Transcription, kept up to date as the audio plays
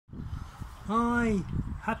Hi,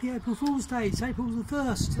 happy April Fool's Day. It's April the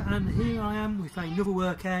 1st and here I am with another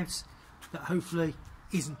workout that hopefully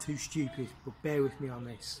isn't too stupid, but bear with me on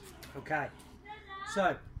this. Okay,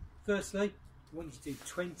 so firstly I want you to do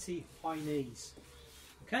 20 high knees.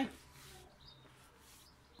 Okay,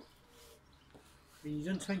 when you've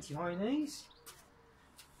done 20 high knees,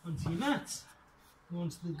 onto your mat, go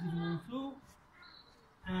onto the living room floor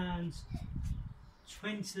and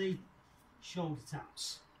 20 shoulder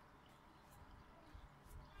taps.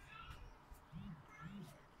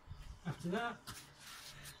 After that,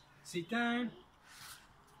 sit down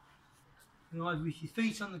and either with your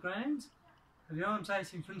feet on the ground, have your arms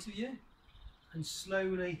out in front of you and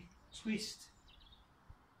slowly twist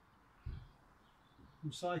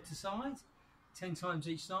from side to side, 10 times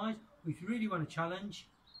each side. Or if you really want a challenge,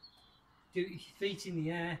 do it with your feet in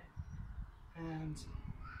the air and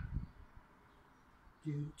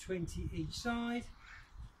do 20 each side.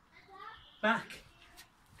 Back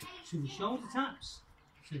to the shoulder taps.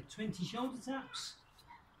 So 20 shoulder taps,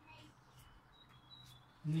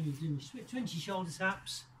 and then you do 20 shoulder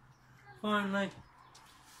taps. Finally,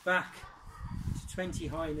 back to 20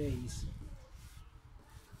 high knees.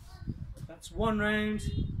 That's one round.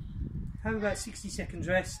 Have about 60 seconds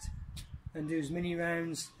rest and do as many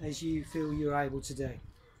rounds as you feel you're able to do.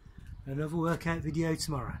 Another workout video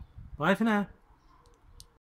tomorrow. Bye for now.